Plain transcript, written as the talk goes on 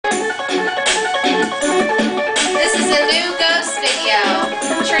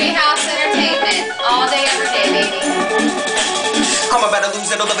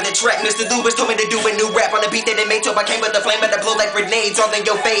the track. Mr. Lewis told me to do a new rap on the beat that they made. So I came with the flame and I blow like grenades all in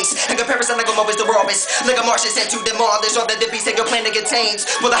your face. In comparison, like I'm always the rawest, like a Martian sent to demolish all that the beast that your planet contains.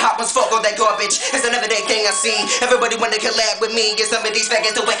 Well, the hot ones fuck all that garbage. It's an everyday thing I see. Everybody wanna collab with me. Get some of these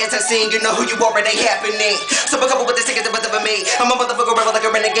faggots to whack as I sing. You know who you are, it ain't happening. So a couple with the sickest that was ever made. I'm a motherfucker rebel like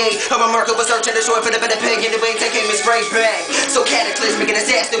a renegade. I'm a remarkable search and destroy for the better pay. Anyway, take aim and spray bang. So cataclysmic and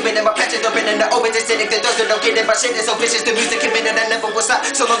disaster. When my patches open and the open acidic. The dozen don't get it. My shit is so vicious. The music committed I never will stop.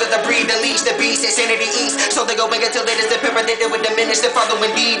 So long as I breathe, unleash the beast. Insanity east. So they go bang until it is the pepper. They would diminish. The follow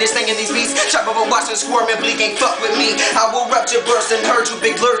indeed. Is singing these beats. Chop over, watch and squirm and bleak. Ain't fuck with me. I will rupture, burst and hurt you.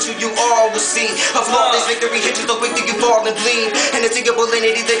 Big lurch you all will see. A flawless victory hit you so quick that you fall and bleed. And it's equal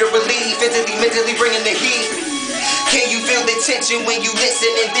entity literally. Physically, mentally bringing the heat. Can you feel the tension when you listen?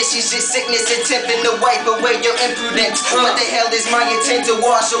 And this is just sickness attempting to wipe away your impudence. What the hell is my intent to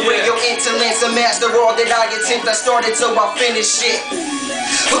wash away your insolence? And master all that I attempt. I started so I'll finish it.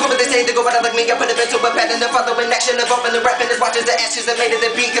 Look over the stage to go out like me. I put it into a pattern to follow in action. Evolving and rapping as watches the ashes that made it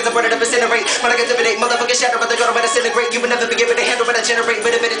the beat. Cause I brought it up incinerate. When I get intimidate, motherfucking shatter, but they go to disintegrate. You will never be able to handle what I generate.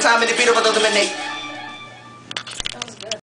 With a bit of time and the beat will eliminate.